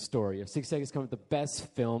continue with the story. You have 6 seconds to come up with the best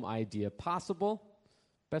film idea possible.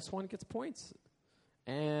 Best one gets points.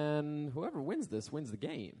 And whoever wins this wins the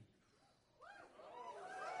game.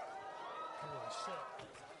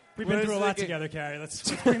 We've been through a lot together, Carrie.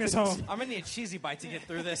 Let's bring this home. I'm going to need a cheesy bite to get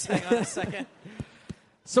through this. Hang on a second.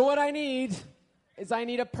 So what I need is I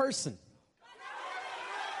need a person.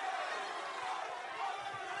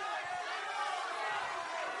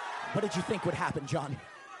 What did you think would happen, John?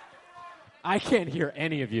 I can't hear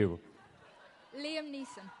any of you. Liam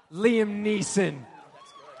Neeson. Liam Neeson.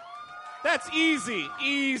 That's easy.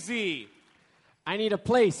 Easy. I need a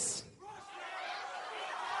place.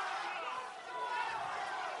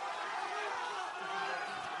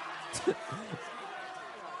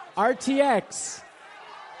 RTX.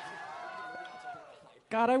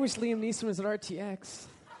 God, I wish Liam Neeson was at RTX.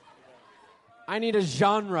 I need a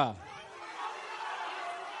genre.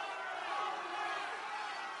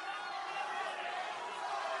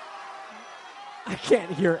 I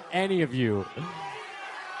can't hear any of you.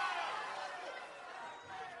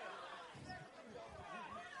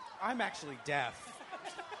 I'm actually deaf.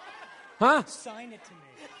 Huh? Sign it to me.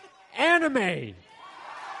 Anime.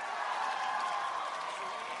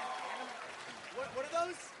 What are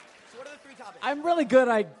those? So what are the 3 topics? I'm really good.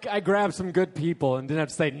 I grabbed some good people and didn't have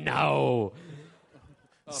to say no.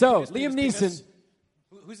 So, Liam Neeson,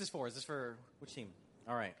 Who's this for? Is this for which team?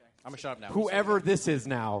 All right. I'm going to shut up now. whoever this is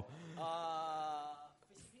now.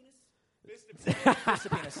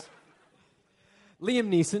 Penis. Liam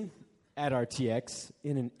Neeson at RTX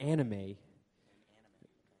in an anime.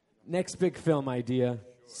 Next big film idea.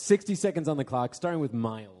 60 seconds on the clock, starting with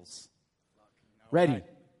Miles. Ready,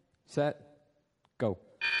 set, go.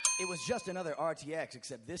 It was just another RTX,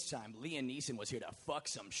 except this time Liam Neeson was here to fuck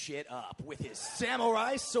some shit up with his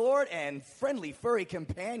samurai sword and friendly furry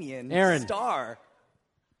companion, Aaron. Star.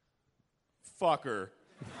 Fucker.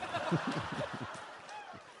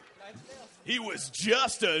 He was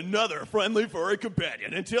just another friendly furry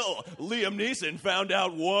companion until Liam Neeson found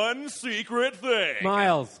out one secret thing.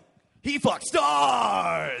 Miles. He fucked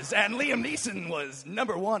stars! And Liam Neeson was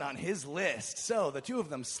number one on his list. So the two of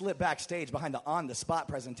them slipped backstage behind the on-the-spot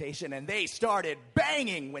presentation, and they started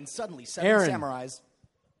banging when suddenly seven Aaron. samurais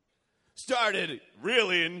started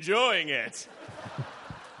really enjoying it.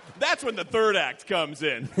 That's when the third act comes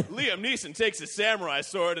in. Liam Neeson takes his samurai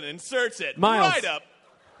sword and inserts it Miles. right up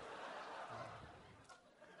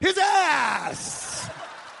his ass!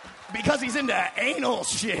 Because he's into anal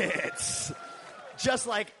shit. Just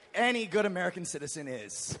like any good American citizen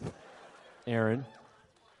is. Aaron.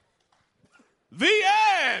 the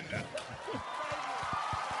end.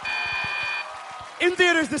 In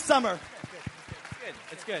theaters this summer.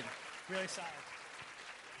 It's good. Really solid.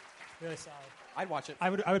 Really solid. I'd watch it. I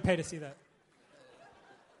would pay to see that.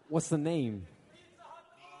 What's the name?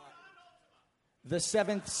 The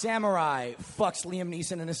Seventh Samurai fucks Liam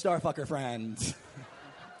Neeson and his starfucker friend.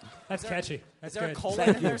 That's catchy. That's Is there good. a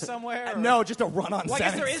colon in there somewhere? or- No, just a run-on Well, I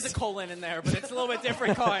guess sentence. there is a colon in there, but it's a little bit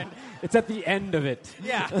different kind. It's at the end of it.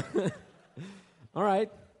 Yeah. All right.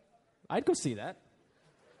 I'd go see that.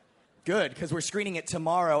 Good, because we're screening it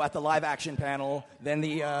tomorrow at the live-action panel, then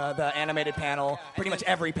the animated panel, pretty much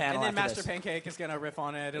every panel And then after Master this. Pancake is going to riff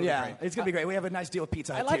on it. It'll Yeah, be great. it's going to be great. We have a nice deal with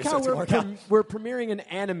Pizza I Hut, like too, so how it's gonna work out. we're premiering an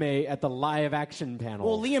anime at the live action panel.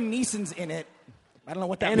 Well, Liam Neeson's in it. I don't know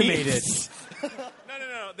what that Animated. means.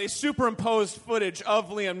 No. They superimposed footage of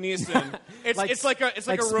Liam Neeson. It's like a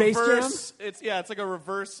like a Space reverse. It's like a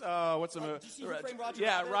reverse. What's the movie?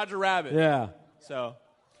 Yeah, Roger Rabbit. yeah. So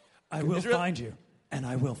I will Is there- find you. And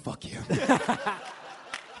I will fuck you.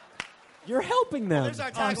 You're helping them. There's our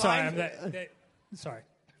Oh, I'm sorry. tagline. Sorry.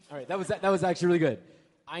 All right, that was actually really good.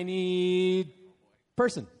 I need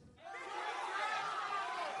person.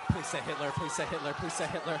 Please say Hitler. Please say Hitler. Please say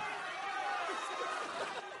Hitler.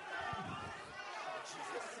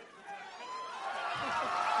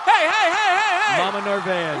 hey! Mama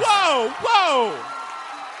Narvaez. Whoa!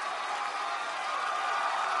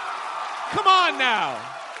 Come on now.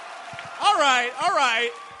 All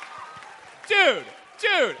right.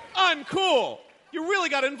 Dude, uncool. You really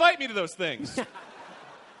got to invite me to those things.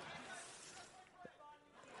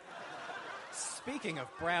 Speaking of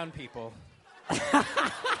brown people,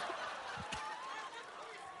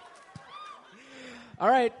 All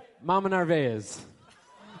right, Mama Narvaez.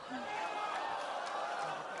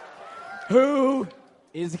 Who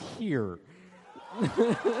is here?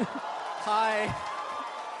 hi.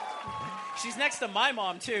 She's next to my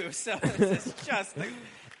mom too, so this is just the,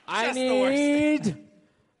 I just the worst. need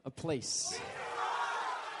a place.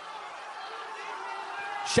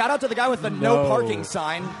 Shout out to the guy with the no parking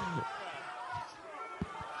sign.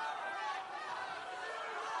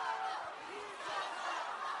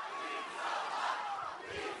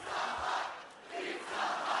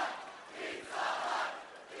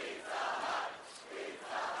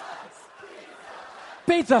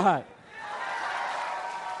 Pizza Hut.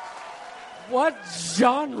 What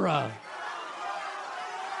genre?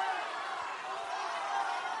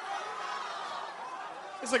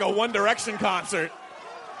 It's like a One Direction concert.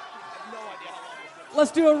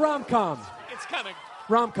 Let's do a rom-com. It's kind of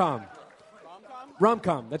Rom-com.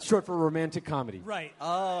 Rom-com. That's short for romantic comedy. Right.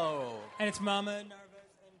 Oh. And it's Mama Narvaez.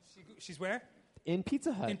 And she's where? In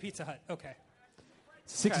Pizza Hut. In Pizza Hut. Okay.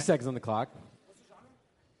 60 Okay. seconds on the clock.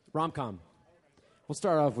 Rom-com. We'll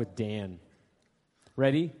start off with Dan.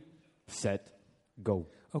 Ready, set, go.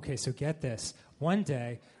 Okay, so get this. One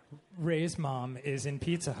day, Ray's mom is in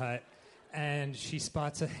Pizza Hut, and she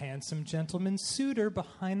spots a handsome gentleman suitor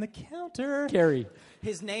behind the counter. Carrie.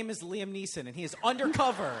 His name is Liam Neeson, and he is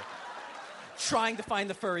undercover trying to find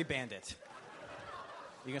the furry bandit.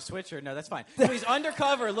 You gonna switch or no? That's fine. So he's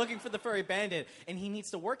undercover looking for the furry bandit, and he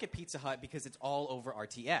needs to work at Pizza Hut because it's all over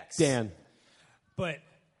RTX. Dan. But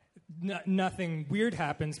nothing weird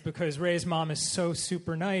happens because Ray's mom is so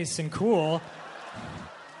super nice and cool.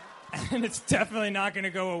 And it's definitely not going to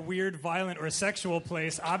go a weird, violent, or sexual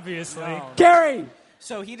place, obviously. No. Carrie!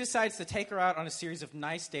 So he decides to take her out on a series of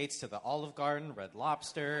nice dates to the Olive Garden, Red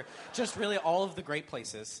Lobster, just really all of the great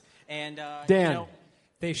places. And Dan. You know,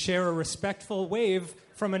 They share a respectful wave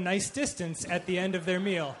from a nice distance at the end of their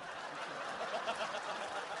meal.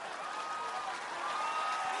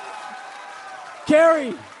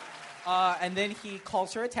 Carrie! and then he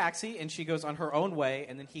calls her a taxi, and she goes on her own way,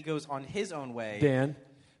 and then he goes on his own way. Dan.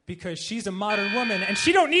 Because she's a modern woman and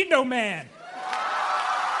she don't need no man.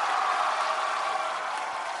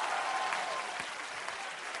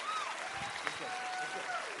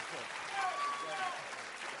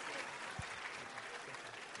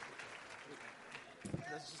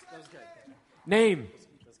 Name.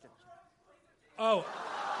 Oh,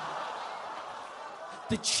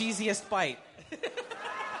 The cheesiest bite.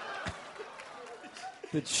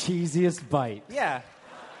 The cheesiest bite. Yeah.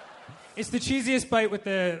 It's the cheesiest bite with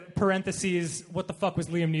the parentheses, what the fuck was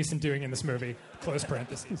Liam Neeson doing in this movie? Close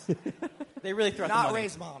parentheses. They really throw out the Not money.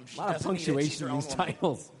 Ray's mom. She A lot of doesn't need it. She's punctuation her in own these woman.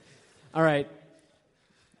 titles. All right.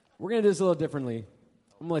 We're going to do this a little differently.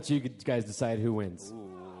 I'm going to let you guys decide who wins.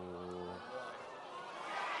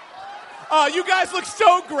 Oh, you guys look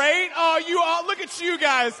so great. Oh, you all look at you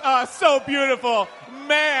guys. So beautiful.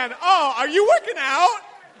 Man. Oh, are you working out?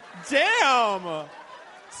 Damn.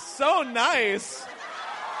 So nice.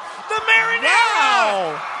 The marinara.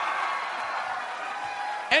 Wow.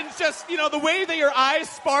 And just, the way that your eyes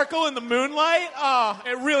sparkle in the moonlight,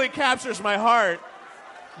 it really captures my heart.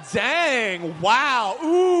 Dang, wow.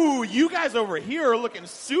 Ooh, you guys over here are looking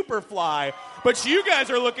super fly, but you guys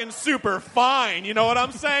are looking super fine. You know what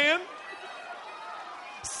I'm saying?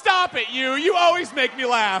 Stop it, you. You always make me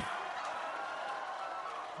laugh.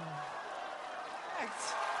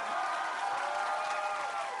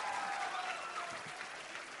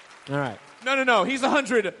 All right. No. He's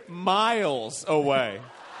 100 miles away.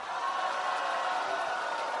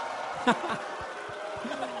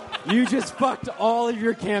 You just fucked all of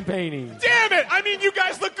your campaigning. Damn it! I mean, you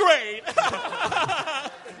guys look great.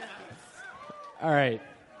 All right.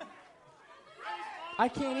 I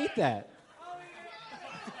can't eat that.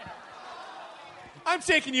 I'm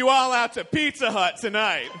taking you all out to Pizza Hut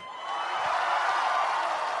tonight.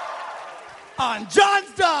 On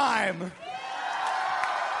John's dime.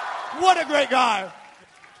 What a great guy.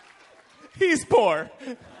 He's poor.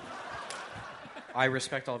 I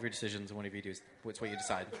respect all of your decisions, and whatever you do, it's what you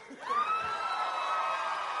decide.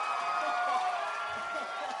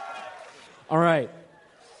 All right.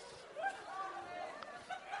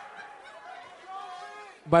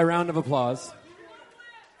 By round of applause.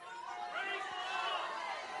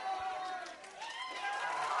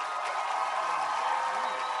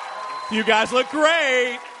 You guys look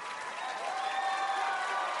great.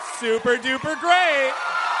 Super duper great.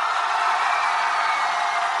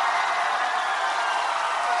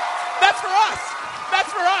 That's for us.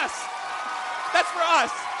 That's for us. That's for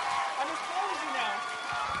us. I'm as cool as you now.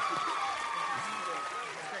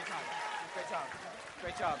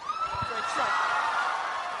 Great job.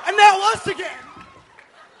 And now us again.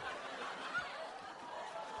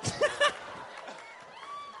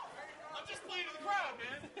 I'm just playing to the crowd,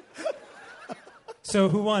 man. So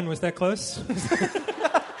who won? Was that close?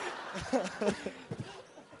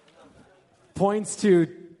 Points to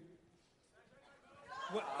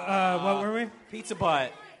What were we? Pizza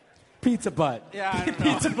butt. Pizza Butt. Yeah, I don't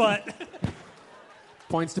know. Pizza butt.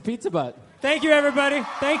 Points to Pizza Butt. Thank you, everybody.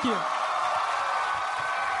 Thank you.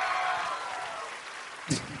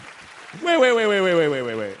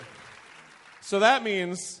 Wait. So that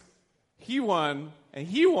means he won, and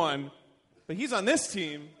he won, but he's on this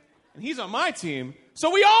team, and he's on my team, so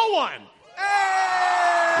we all won.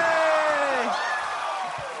 Hey!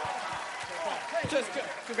 Just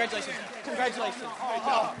congratulations. Congratulations. Great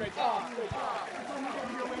job. Great job.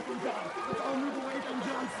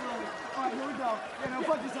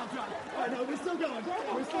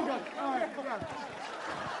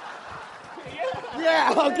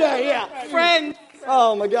 Yeah, okay, yeah. Friend.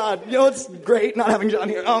 Oh my God. You know it's great not having John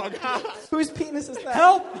here. Oh my God. Whose penis is that?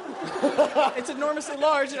 Help! It's enormously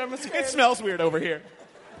large, and I'm scared. It smells weird over here.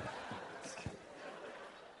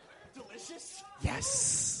 Delicious.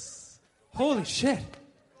 Yes. Holy shit.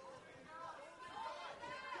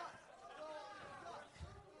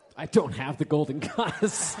 I don't have the golden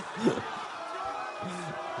goddess.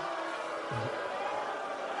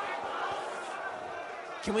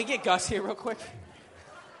 Can we get Gus here real quick?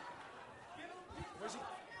 Where's he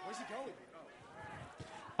going?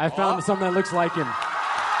 I found something that looks like him. Our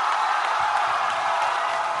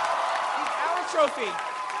trophy.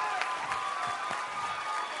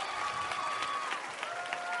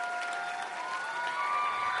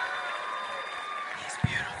 He's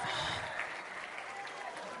beautiful.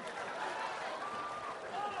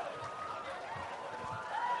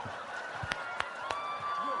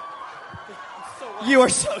 You are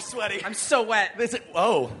so sweaty. I'm so wet.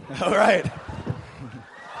 Whoa. All right.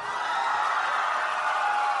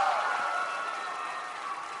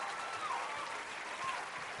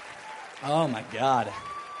 Oh my God.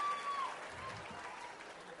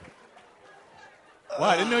 Wow,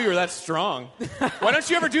 I didn't know you were that strong. Why don't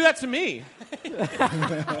you ever do that to me?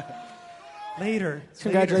 Later.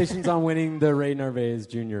 Congratulations on winning the Ray Narvaez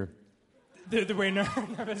Jr. The Ray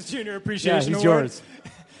Narvaez Jr. Appreciation Yeah, he's Award. yours.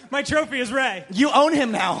 My trophy is Ray. You own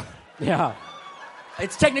him now. Yeah.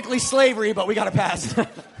 It's technically slavery, but we got to pass.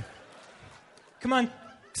 Come on,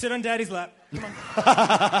 sit on Daddy's lap. Come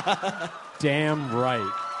on. Damn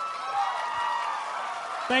right.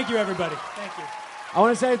 Thank you, everybody. Thank you. I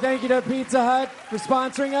want to say thank you to Pizza Hut for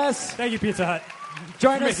sponsoring us. Thank you, Pizza Hut.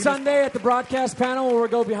 Join us Sunday at the broadcast panel where we'll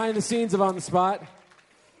go behind the scenes of On the Spot.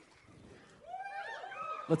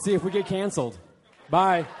 Let's see if we get canceled.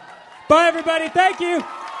 Bye. Bye, everybody. Thank you.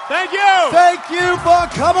 Thank you! Thank you for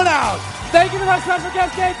coming out. Thank you to our special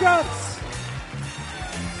guest, Game Grumps.